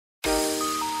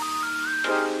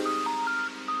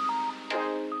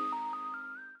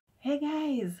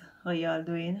guys, how y'all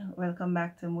doing? Welcome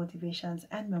back to Motivations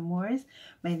and Memoirs.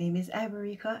 My name is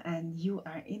Iberica and you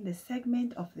are in the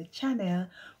segment of the channel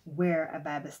where a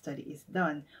Bible study is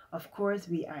done. Of course,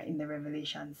 we are in the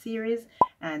Revelation series,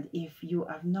 and if you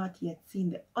have not yet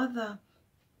seen the other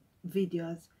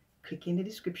videos, click in the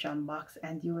description box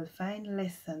and you will find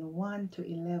lesson 1 to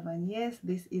 11. Yes,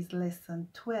 this is lesson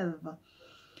 12.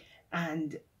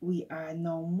 And we are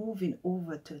now moving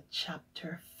over to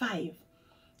chapter 5.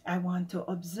 I want to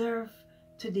observe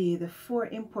today the 4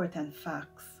 important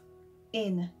facts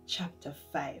in chapter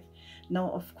 5.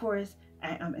 Now, of course,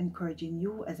 I am encouraging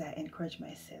you as I encourage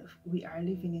myself. We are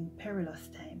living in perilous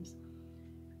times.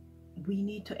 We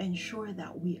need to ensure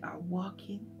that we are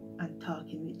walking and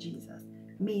talking with Jesus.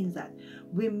 Means that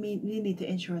we need to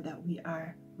ensure that we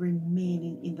are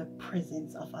remaining in the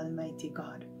presence of Almighty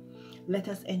God. Let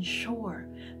us ensure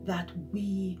that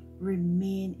we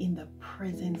remain in the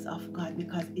presence of God,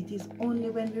 because it is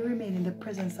only when we remain in the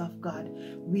presence of God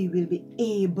we will be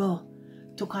able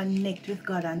to connect with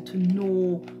God and to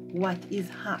know what is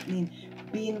happening.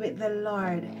 Being with the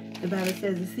Lord, the Bible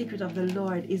says the secret of the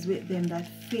Lord is with them that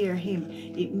fear Him.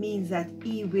 It means that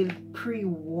He will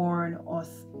pre-warn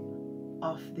us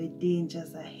of the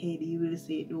dangers ahead. He will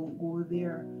say, don't go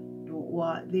there, don't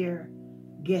walk there,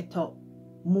 get up,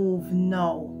 move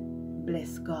now.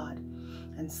 Bless God.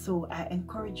 And so I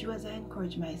encourage you as I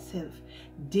encourage myself.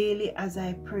 Daily as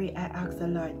I pray, I ask the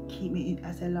Lord, keep me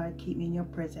in your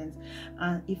presence.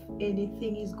 And if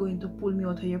anything is going to pull me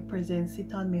out of your presence,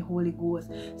 sit on me, Holy Ghost,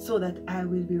 so that I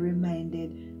will be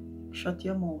reminded. Shut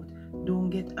your mouth. Don't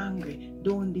get angry.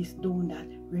 Don't this, don't that.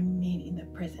 Remain in the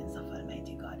presence of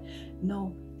Almighty God.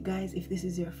 Now, guys, if this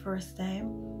is your first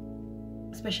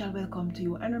time, special welcome to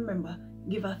you. And remember,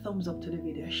 give a thumbs up to the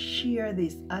video, share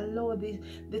this, allow the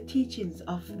teachings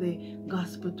of the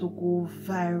gospel to go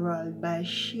viral by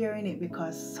sharing it,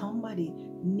 because somebody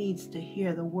needs to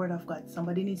hear the word of God.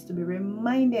 Somebody needs to be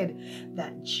reminded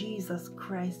that Jesus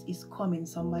Christ is coming.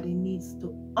 Somebody needs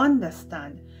to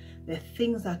understand the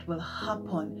things that will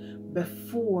happen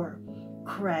before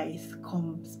Christ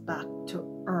comes back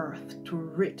to earth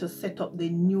to set up the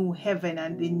new heaven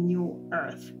and the new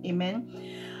earth. Amen.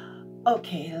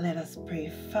 Okay, let us pray.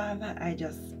 Father, I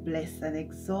just bless and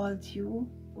exalt you.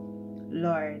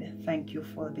 Lord, thank you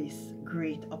for this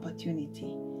great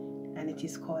opportunity, and it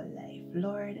is called life.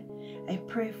 Lord, I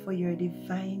pray for your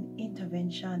divine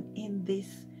intervention in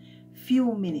this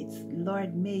few minutes.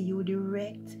 Lord, may you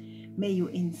direct, may you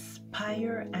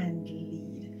inspire and lead.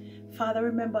 Father,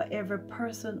 remember every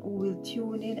person who will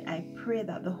tune in. I pray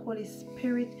that the Holy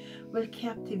Spirit will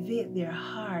captivate their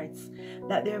hearts,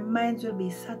 that their minds will be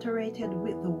saturated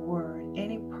with the word.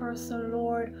 Any person,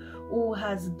 Lord, who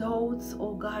has doubts,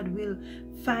 oh God, will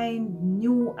find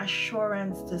new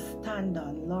assurance to stand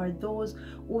on. Lord, those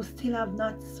who still have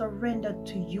not surrendered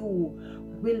to you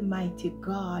will, mighty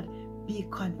God, be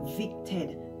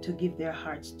convicted to give their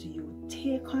hearts to you.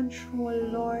 Take control,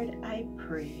 Lord, I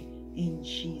pray in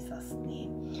Jesus'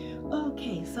 name.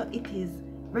 Okay, so it is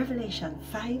Revelation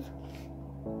 5,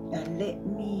 and let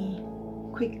me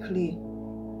quickly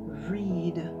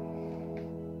read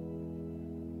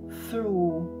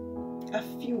through a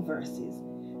few verses.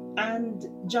 And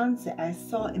John said, I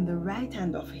saw in the right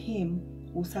hand of him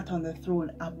who sat on the throne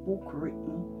a book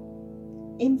written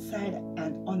inside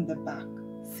and on the back,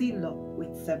 sealed up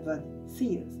with 7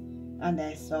 seals. And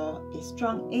I saw a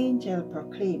strong angel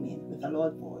proclaiming with a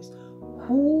loud voice,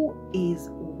 who is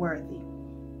worthy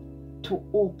to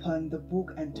open the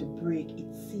book and to break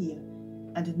its seal?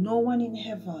 And no one in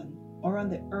heaven or on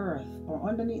the earth or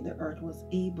underneath the earth was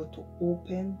able to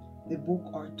open the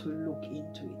book or to look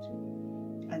into it.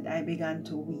 And I began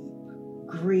to weep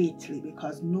greatly,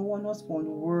 because no one was found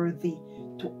worthy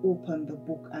to open the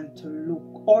book and to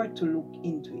look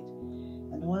into it.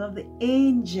 And one of the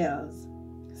angels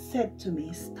said to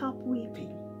me, stop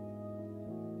weeping.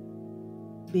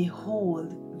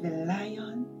 Behold, the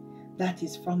Lion that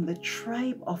is from the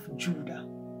tribe of Judah,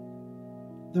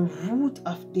 the root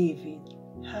of David,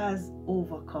 has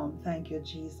overcome, thank you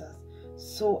Jesus,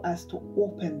 so as to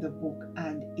open the book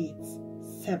and its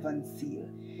 7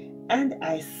 seals. And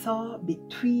I saw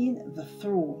between the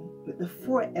throne with the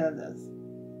 4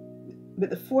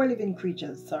 living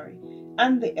creatures,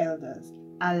 and the elders,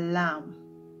 a lamb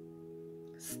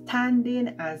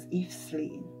standing as if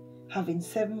slain, having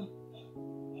 7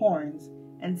 horns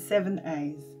and 7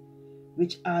 eyes,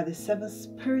 which are the 7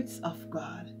 spirits of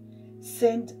God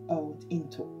sent out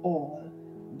into all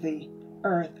the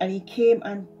earth. And he came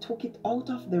and took it out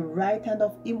of the right hand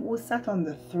of him who sat on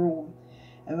the throne.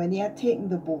 And when he had taken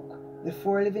the book, the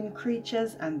 4 living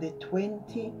creatures and the 24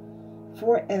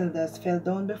 4 elders fell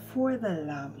down before the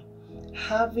Lamb,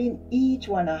 having each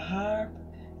one a harp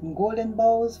and golden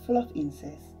bowls full of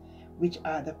incense, which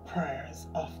are the prayers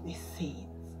of the saints.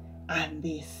 And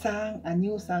they sang a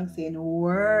new song, saying,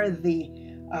 Worthy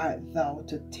art thou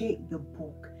to take the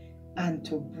book and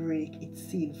to break its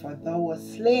seal, for thou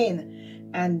wast slain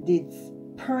and didst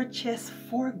purchase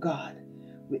for God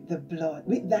with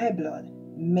thy blood,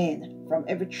 men from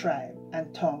every tribe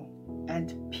and tongue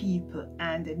and people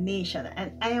and nation.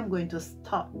 And I am going to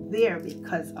stop there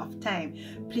because of time.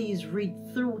 Please read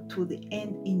through to the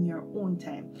end in your own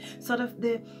time. Sort of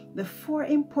the 4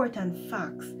 important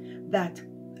facts that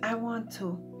I want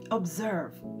to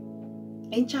observe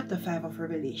in chapter 5 of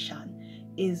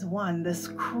Revelation is 1, the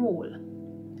scroll,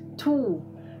 2,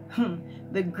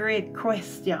 the great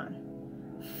question,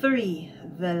 3,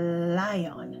 the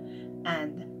lion,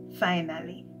 and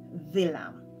finally the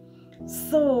lamb.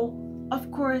 So of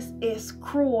course a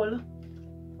scroll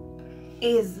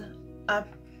is a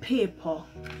paper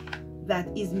that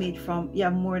is made from, you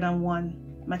have more than one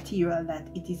material that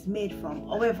it is made from.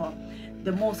 However,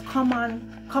 the most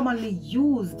commonly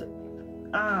used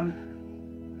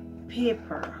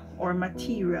paper or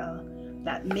material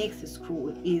that makes a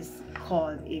scroll is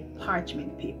called a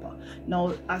parchment paper.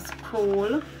 Now a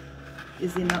scroll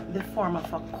is in the form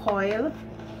of a coil,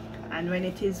 and when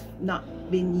it is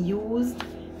not being used,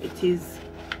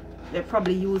 they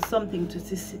probably use something to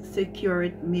secure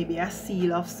it, maybe a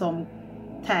seal of some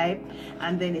type,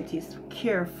 and then it is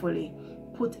carefully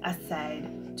put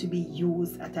aside to be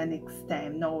used at the next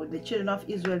time. Now the children of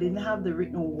Israel didn't have the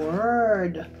written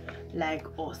word like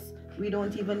us. We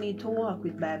don't even need to walk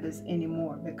with Bibles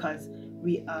anymore because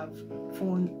we have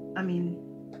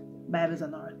Bibles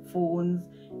on our phones,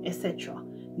 etc.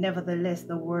 Nevertheless,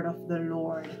 the word of the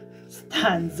Lord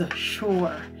stands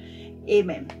sure.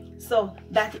 Amen. So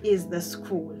that is the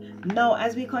scroll. Now,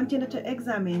 as we continue to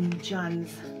examine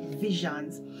John's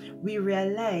visions, we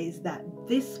realize that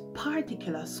this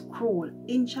particular scroll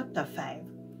in chapter 5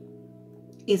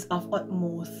 is of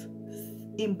utmost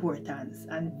importance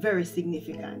and very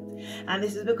significant. And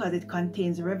this is because it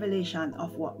contains revelation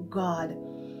of what God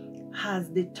has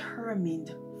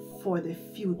determined for the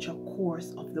future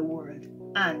course of the world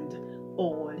and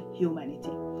all humanity.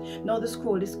 Now the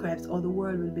scroll describes how the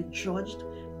world will be judged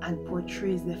and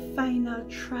portrays the final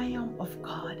triumph of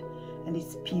God and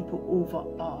his people over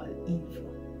all evil.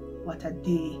 What a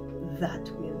day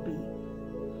that will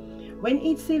be. When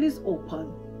each seal is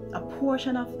open, a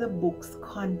portion of the book's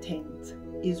content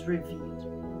is revealed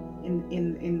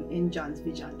in John's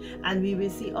vision, and we will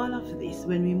see all of this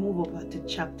when we move over to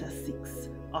chapter 6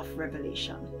 of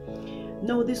Revelation.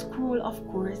 Now the scroll, of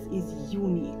course, is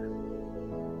unique.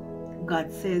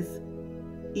 God says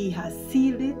he has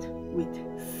sealed it with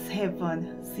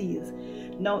 7 seals.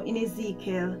 Now in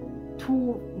Ezekiel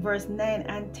 2 verse 9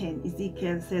 and 10,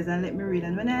 Ezekiel says, and let me read,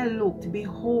 and when I looked,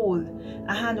 behold,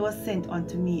 a hand was sent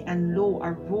unto me, and lo,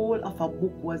 a roll of a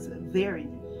book was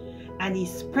therein. And he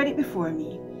spread it before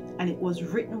me, and it was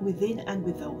written within and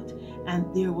without,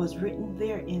 and there was written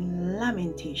therein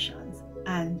lamentations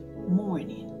and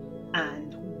mourning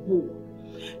and woe.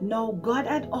 Now God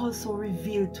had also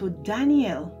revealed to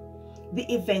Daniel the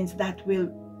events that will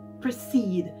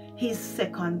precede his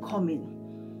second coming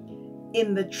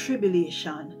in the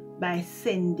tribulation by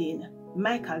sending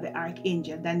Michael the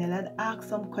archangel. Daniel had asked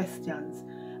some questions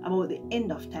about the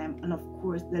end of time, and of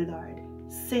course the Lord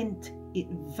sent it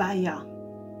via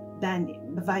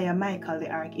Michael the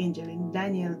archangel in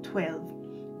Daniel 12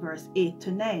 verse 8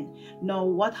 to 9. Now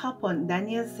what happened?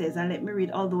 Daniel says, and let me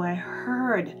read, although I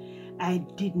heard, I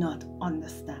did not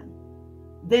understand.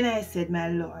 Then I said, my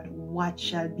Lord, what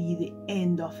shall be the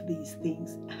end of these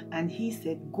things? And he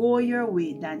said, go your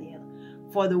way, Daniel,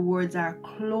 for the words are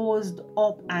closed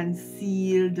up and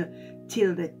sealed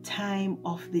till the time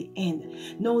of the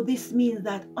end. Now this means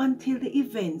that until the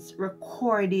events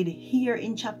recorded here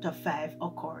in chapter 5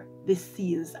 occur, the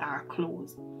seals are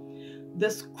closed. The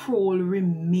scroll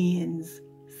remains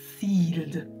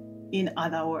sealed, in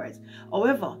other words.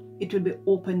 However, it will be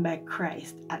opened by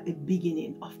Christ at the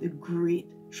beginning of the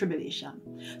great tribulation.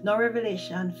 Now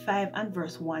Revelation 5 and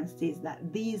verse 1 states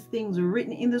that these things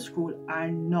written in the scroll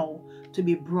are now to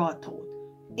be brought out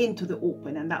into the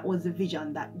open, and that was the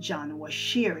vision that John was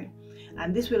sharing.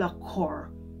 And this will occur,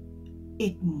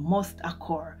 it must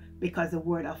occur, because the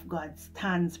word of God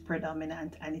stands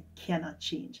predominant and it cannot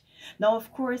change. Now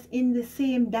of course, in the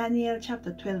same Daniel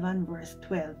chapter 12 and verse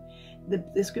 12,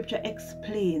 the scripture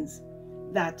explains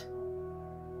that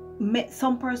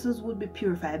some persons would be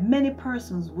purified, many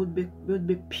persons would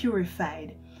be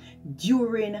purified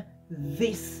during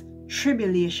this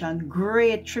tribulation,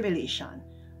 great tribulation,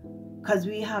 because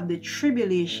we have the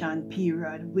tribulation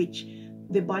period, which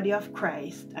the body of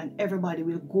Christ and everybody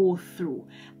will go through,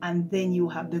 and then you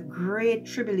have the great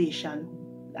tribulation,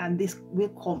 and this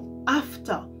will come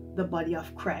after the body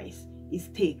of Christ is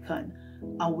taken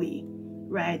away,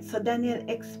 right? So Daniel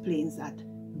explains that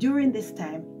during this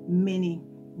time many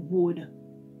would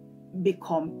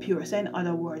become pure. So in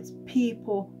other words,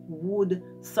 people would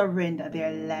surrender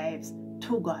their lives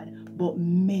to God, but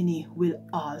many will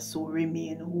also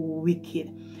remain wicked.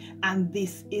 And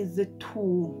this is the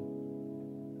two,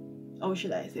 how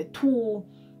should I say, two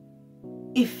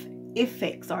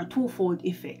effects or twofold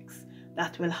effects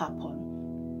that will happen.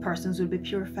 Persons will be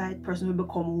purified, persons will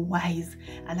become wise,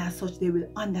 and as such they will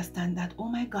understand that, oh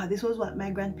my God, this was what my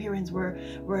grandparents were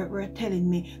telling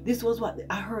me, this was what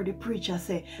I heard the preacher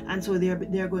say, and so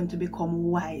they're going to become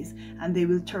wise and they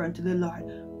will turn to the Lord.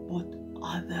 But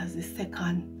others, the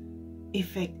second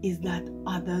effect is that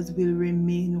others will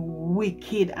remain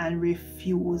wicked and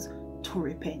refuse to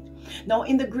repent. Now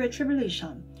in the Great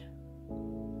Tribulation,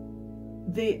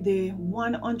 the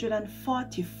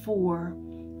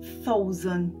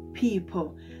 144,000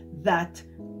 people that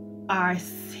are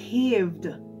saved,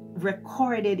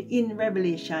 recorded in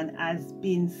Revelation as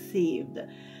being saved,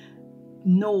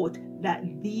 note that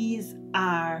these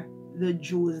are the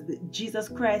Jews. Jesus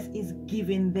Christ is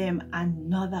giving them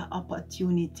another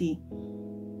opportunity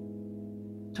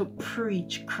to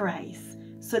preach Christ.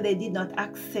 So they did not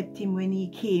accept him when he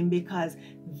came, because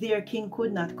their king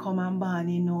could not come and born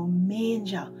in no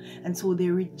manger, and so they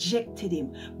rejected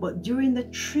him. But during the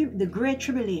Great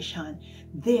Tribulation,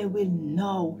 they will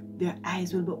know, their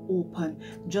eyes will be open,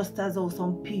 just as how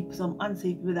some people, some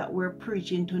unsaved people that we're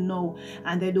preaching to know,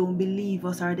 and they don't believe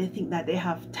us, or they think that they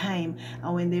have time,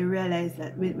 and when they realize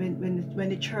that when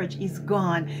the church is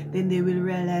gone, then they will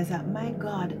realize that, my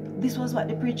God, this was what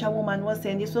the preacher woman was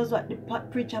saying, this was what the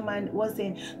preacher man was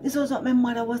saying, this was what my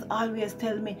mother was always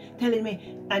telling me,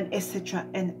 and etc.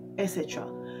 and etc.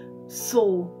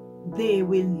 So they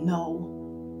will now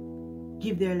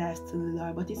give their lives to the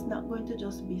Lord. But it's not going to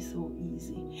just be so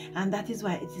easy, and that is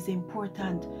why it is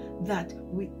important that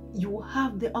you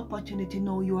have the opportunity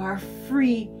now. You are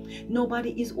free.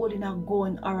 Nobody is holding a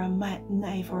gun or a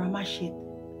knife or a machete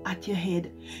at your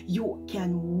head. You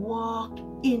can walk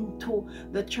into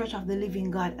the church of the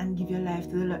living God and give your life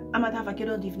to the Lord. I'm not you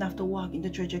don't even have to walk into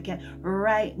church. You can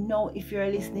right now, if you're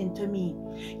listening to me,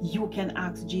 you can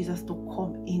ask Jesus to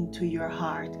come into your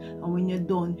heart, and when you're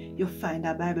done, you find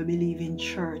a Bible believing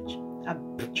church, a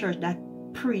church that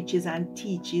preaches and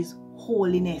teaches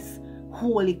holiness,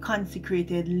 holy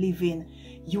consecrated living.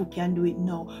 You can do it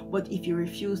now. But if you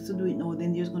refuse to do it now,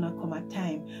 then there's going to come a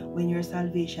time when your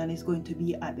salvation is going to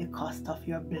be at the cost of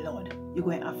your blood. You're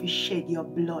going to have to shed your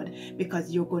blood,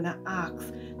 because you're going to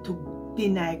ask to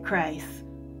deny Christ,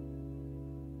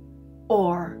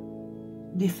 or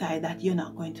decide that you're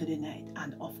not going to deny it,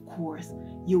 and of course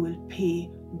you will pay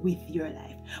with your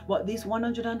life. But these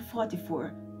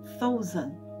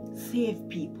 144,000 saved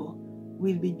people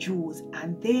will be Jews,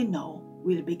 and they now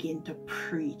will begin to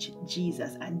preach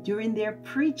Jesus, and during their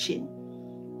preaching,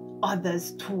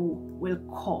 others too will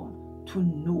come to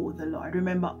know the Lord.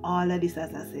 Remember, all of this,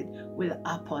 as I said, will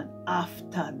happen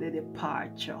after the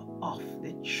departure of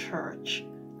the church.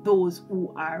 Those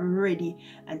who are ready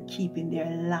and keeping their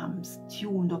lamps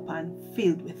tuned up and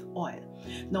filled with oil.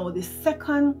 Now, the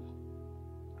second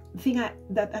thing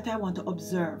that I want to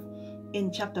observe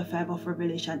in chapter 5 of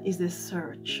Revelation is the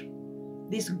search,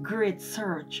 this great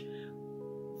search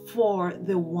for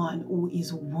the one who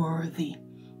is worthy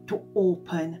to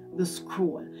open the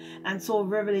scroll. And so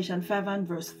Revelation 5 and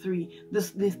verse 3,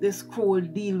 this scroll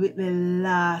deal with the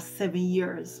last 7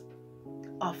 years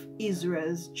of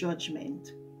Israel's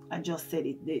judgment. I just said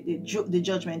it, the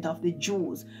judgment of the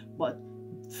Jews. But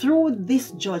through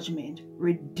this judgment,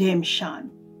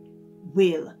 redemption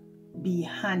will be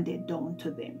handed down to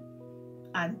them.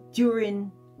 And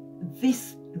during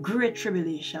this great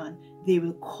tribulation, they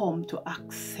will come to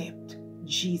accept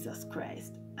Jesus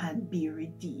Christ and be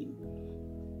redeemed.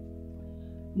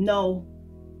 Now,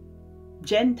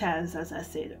 Gentiles, as I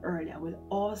said earlier, will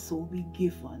also be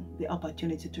given the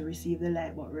opportunity to receive the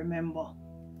light. But remember,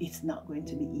 it's not going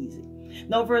to be easy.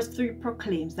 Now, verse 3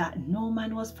 proclaims that no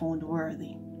man was found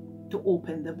worthy to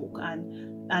open the book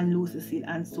and loose the seal.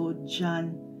 And so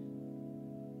John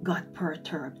got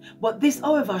perturbed. But this,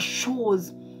 however,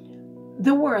 shows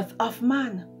the worth of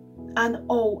man, and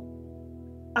our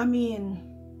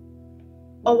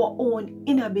own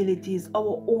inabilities,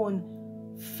 our own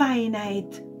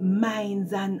finite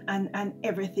minds and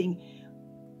everything.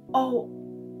 Oh,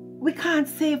 we can't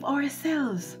save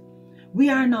ourselves. We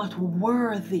are not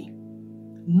worthy.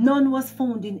 None was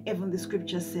found in heaven, the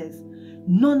scripture says.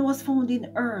 None was found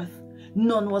in earth.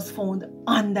 None was found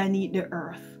underneath the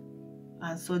earth.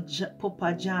 And so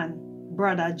Papa John,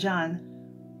 Brother John,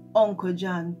 Uncle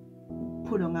John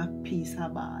put on a piece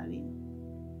of bawling.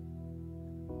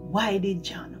 Why did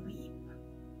John weep?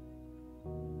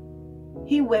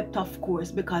 He wept, of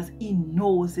course, because he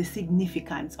knows the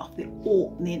significance of the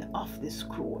opening of the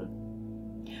scroll.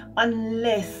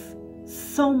 Unless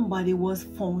somebody was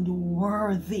found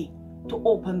worthy to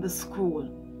open the scroll,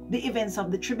 the events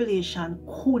of the tribulation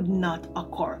could not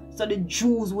occur. So the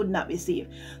Jews would not be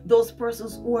saved. Those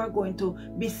persons who are going to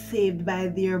be saved by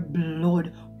their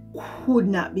blood could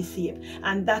not be saved.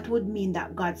 And that would mean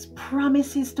that God's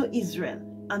promises to Israel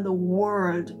and the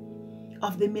world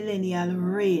of the millennial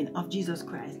reign of Jesus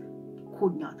Christ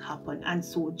could not happen. And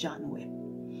so John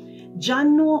wept.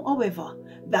 John knew, however,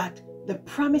 that the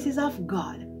promises of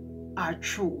God are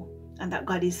true and that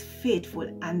God is faithful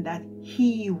and that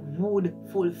he would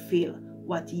fulfill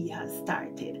what he has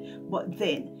started. But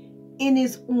then, in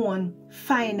his own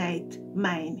finite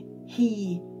mind,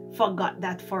 he forgot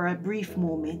that for a brief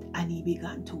moment and he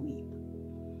began to weep.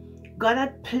 God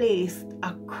had placed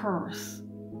a curse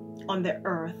on the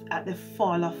earth at the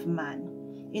fall of man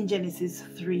in Genesis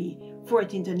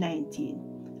 3:14 to 19.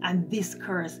 And this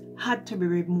curse had to be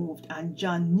removed, and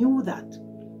John knew that.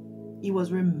 He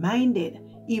was reminded,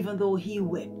 even though he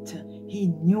wept, he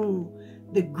knew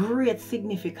the great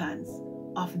significance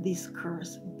of this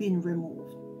curse being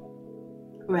removed.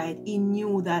 Right? He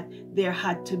knew that there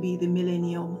had to be the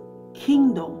millennium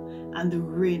kingdom and the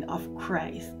reign of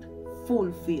Christ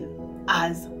fulfilled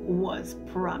as was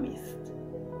promised.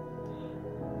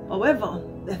 However,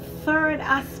 the third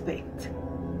aspect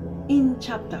in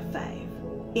chapter 5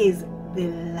 is the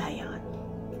lion.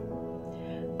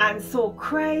 And so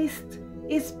Christ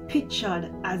is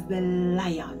pictured as the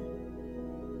lion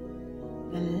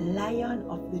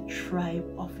of the tribe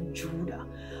of Judah.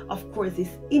 Of course,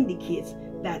 this indicates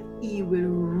that he will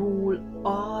rule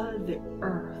all the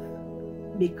earth,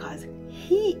 because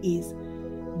he is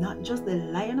not just the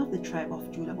lion of the tribe of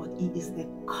Judah, but he is the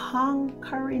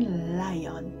conquering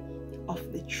lion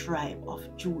of the tribe of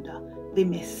Judah, the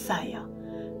Messiah,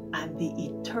 and the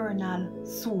eternal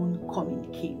soon coming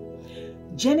King.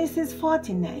 Genesis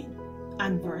 49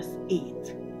 and verse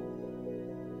 8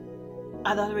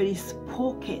 had already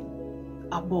spoken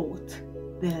about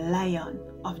the Lion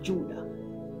of Judah.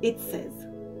 It says,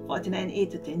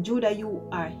 49:8-10, Judah, you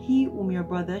are he whom your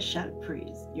brothers shall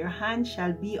praise. Your hand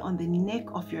shall be on the neck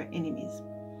of your enemies.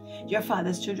 Your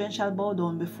father's children shall bow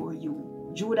down before you.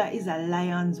 Judah is a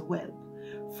lion's whelp.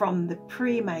 From the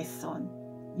prey, my son,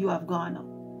 you have gone up.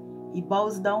 He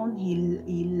bows down,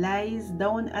 he lies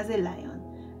down as a lion,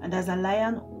 and as a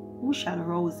lion, who shall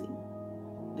rouse him?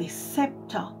 The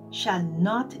scepter shall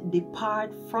not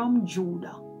depart from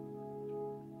Judah,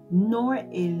 nor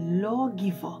a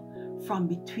lawgiver from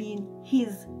between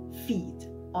his feet,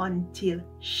 until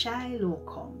Shiloh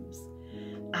comes,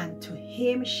 and to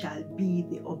him shall be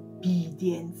the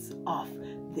obedience of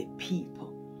the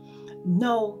people.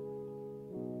 Now,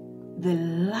 the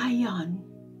lion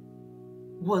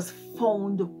was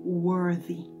found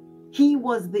worthy. He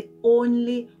was the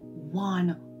only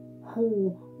one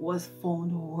who was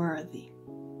found worthy.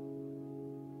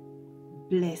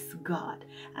 Bless God.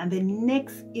 And the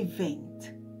next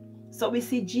event, so we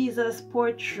see Jesus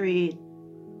portrayed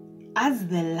as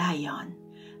the lion,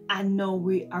 and now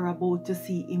we are about to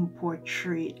see him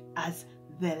portrayed as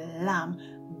the lamb.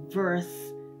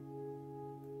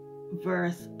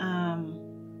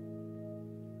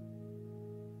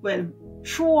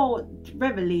 Throughout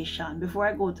Revelation, before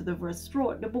I go to the verse,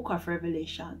 throughout the book of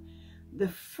Revelation, the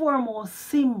foremost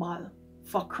symbol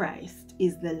for Christ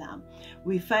is the lamb.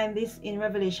 We find this in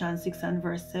Revelation 6 and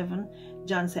verse 7.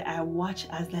 John said, I watched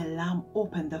as the lamb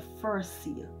opened the first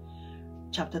seal.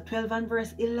 Chapter 12 and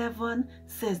verse 11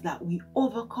 says that we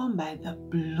overcome by the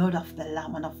blood of the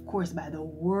lamb, and of course by the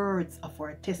words of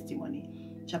our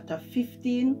testimony. Chapter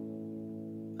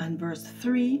 15 and verse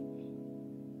 3,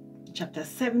 chapter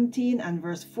 17 and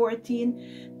verse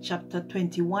 14, chapter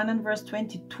 21 and verse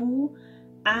 22,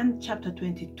 and chapter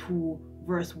 22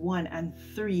 verse 1 and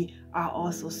 3 are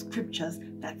also scriptures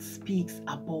that speaks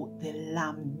about the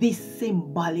lamb, this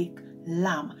symbolic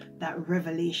lamb that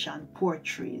Revelation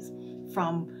portrays.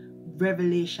 From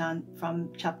Revelation,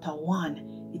 from chapter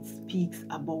 1, it speaks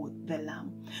about the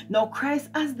lamb. Now Christ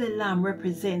as the lamb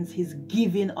represents his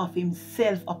giving of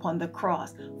himself upon the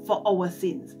cross for our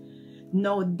sins.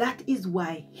 Now that is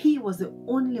why he was the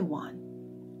only one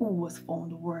who was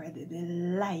found worthy, the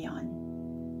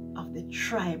lion of the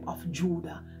tribe of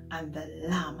Judah and the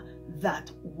Lamb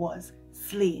that was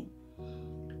slain.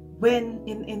 When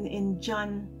in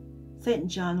St.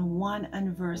 John 1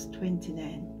 and verse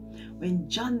 29, when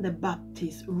John the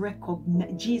Baptist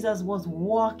recognized, Jesus was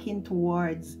walking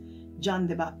towards John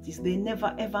the Baptist. They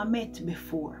never ever met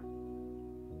before,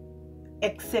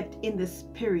 except in the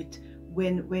spirit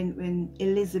when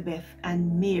Elizabeth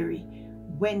and Mary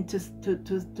went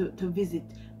to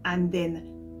visit, and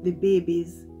then the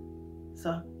babies,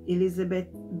 so Elizabeth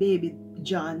baby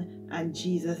John and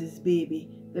Jesus'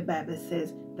 baby, the Bible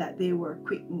says that they were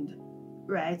quickened,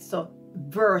 right? So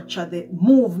virtue, the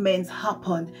movements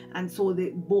happened, and so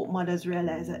both mothers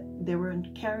realized that they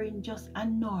weren't carrying just a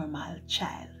normal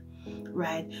child,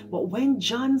 right? But when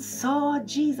John saw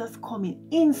Jesus coming,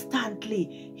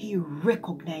 instantly he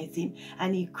recognized him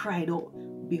and he cried out,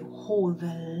 "Behold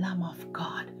the Lamb of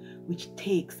God, which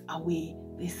takes away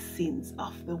the sins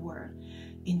of the world."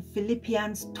 In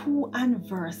Philippians 2 and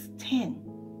verse 10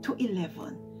 to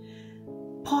 11,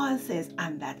 Paul says,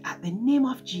 "And that at the name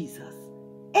of Jesus,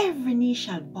 every knee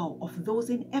shall bow, of those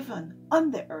in heaven,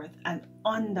 on the earth, and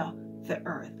under the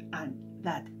earth, and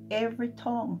that every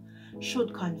tongue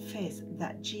should confess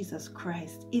that Jesus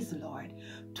Christ is Lord,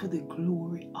 to the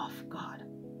glory of God."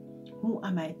 Who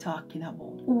am I talking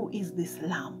about? Who is this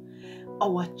Lamb?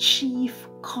 Our chief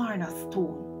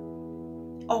cornerstone,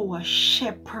 our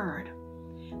shepherd,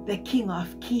 the King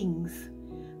of Kings,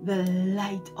 the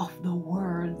light of the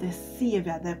world, the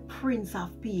Savior, the Prince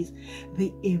of Peace,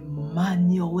 the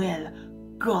Emmanuel,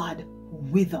 God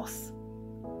with us.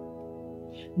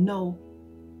 Now,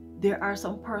 there are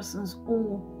some persons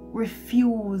who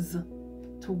refuse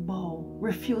to bow,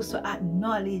 refuse to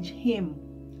acknowledge Him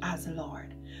as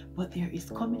Lord. But there is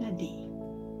coming a day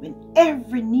when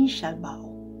every knee shall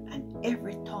bow and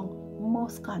every tongue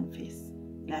must confess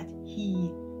that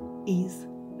He is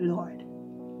Lord.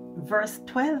 Verse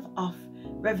 12 of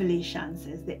Revelation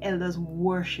says, "The elders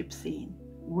worship, saying,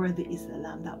 Worthy is the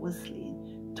Lamb that was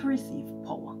slain to receive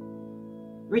power,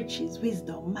 riches,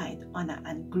 wisdom, might, honor,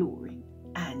 and glory,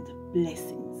 and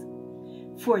blessings."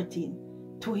 14,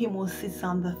 "To him who sits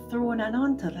on the throne and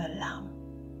unto the Lamb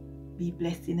be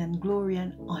blessing and glory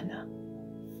and honor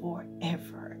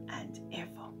forever and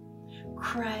ever."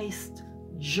 Christ's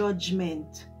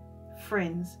judgment,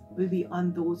 friends, will be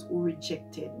on those who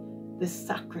rejected the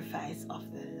sacrifice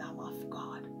of the Lamb of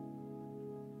God.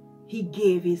 He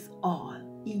gave His all.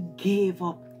 He gave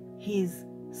up His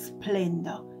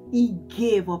splendor. He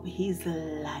gave up His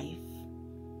life.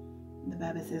 The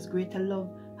Bible says, "Greater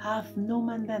love hath no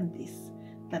man than this,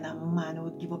 than a man who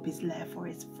would give up his life for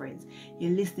his friends."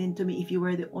 You're listening to me. If you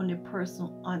were the only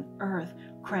person on earth,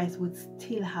 Christ would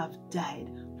still have died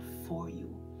for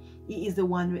you. He is the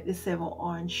one with the 7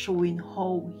 horns, showing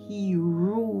how He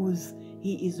rules.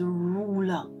 He is a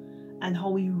ruler, and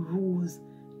how He rules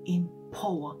in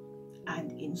power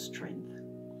and in strength.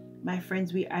 My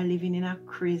friends, we are living in a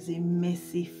crazy,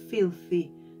 messy,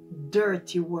 filthy,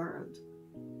 dirty world.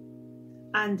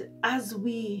 And as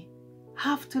we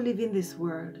have to live in this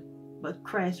world, but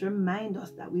Christ reminds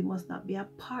us that we must not be a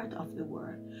part of the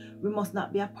world. We must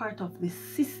not be a part of the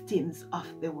systems of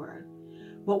the world,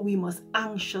 but we must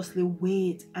anxiously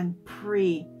wait and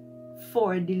pray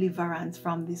for deliverance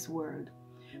from this world.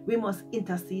 We must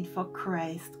intercede for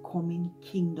Christ's coming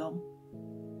kingdom,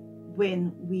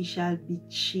 when we shall be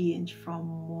changed from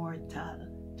mortal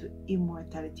to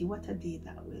immortality. What a day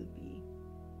that will be.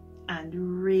 And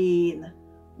reign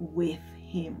with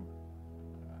Him.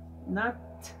 Not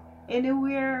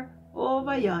anywhere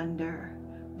over yonder,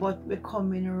 but we're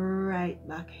coming right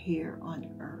back here on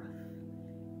earth.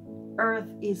 Earth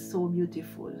is so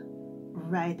beautiful,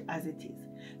 right as it is.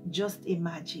 Just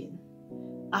imagine,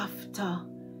 after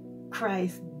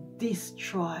Christ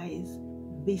destroys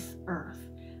this earth,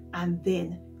 and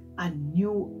then a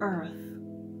new earth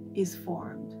is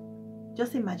formed.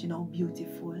 Just imagine how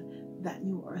beautiful that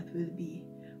new earth will be,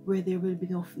 where there will be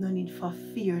no need for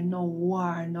fear, no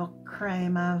war, no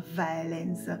crime and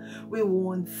violence. We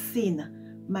won't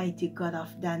sin, mighty God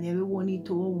of Daniel. We won't need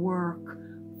to work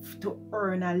to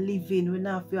earn a living. We don't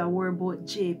have to worry about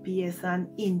GPS and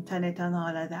internet and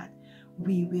all of that.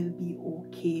 We will be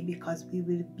okay because we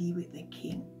will be with the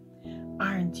King.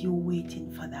 Aren't you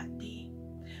waiting for that day?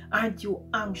 Aren't you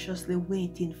anxiously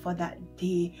waiting for that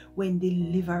day when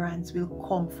deliverance will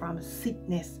come from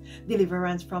sickness,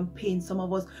 deliverance from pain? Some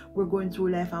of us, we're going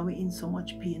through life and we're in so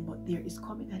much pain, but there is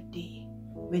coming a day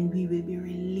when we will be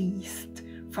released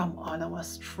from all our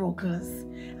struggles,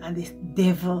 and this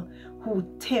devil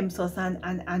who tempts us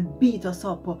and beat us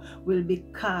up will be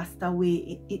cast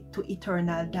away to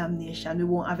eternal damnation. We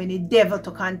won't have any devil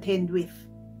to contend with.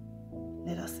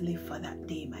 Let us live for that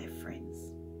day, my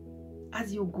friends.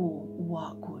 As you go,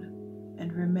 walk good.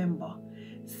 And remember,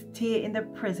 stay in the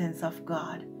presence of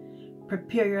God.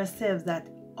 Prepare yourselves that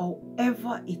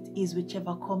however it is,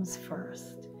 whichever comes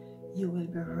first, you will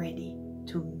be ready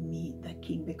to meet the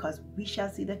King, because we shall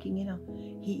see the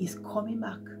King, He is coming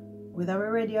back. Whether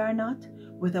we're ready or not,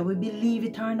 whether we believe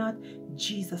it or not,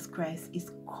 Jesus Christ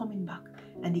is coming back.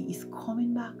 And He is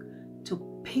coming back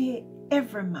to pay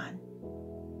every man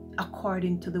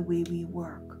according to the way we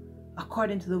work,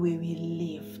 according to the way we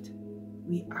lived.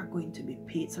 We are going to be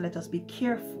paid. So let us be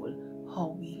careful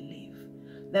how we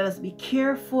live. Let us be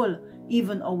careful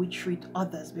even how we treat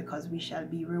others, because we shall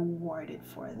be rewarded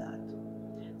for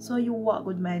that. So you walk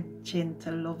with my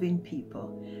gentle, loving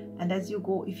people. And as you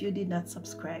go, if you did not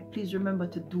subscribe, please remember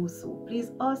to do so.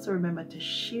 Please also remember to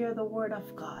share the word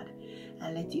of God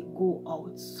and let it go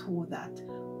out so that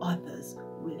others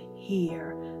will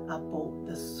hear about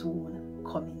the soon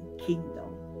coming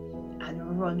kingdom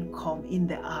and run come in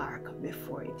the ark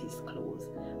before it is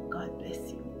closed. God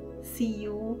bless you. See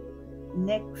you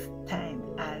next time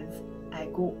as I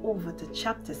go over to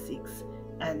chapter 6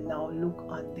 and now look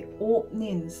on the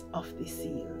openings of the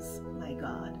seals. My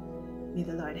God, may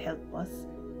the Lord help us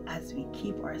as we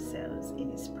keep ourselves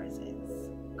in His presence.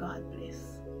 God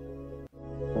bless.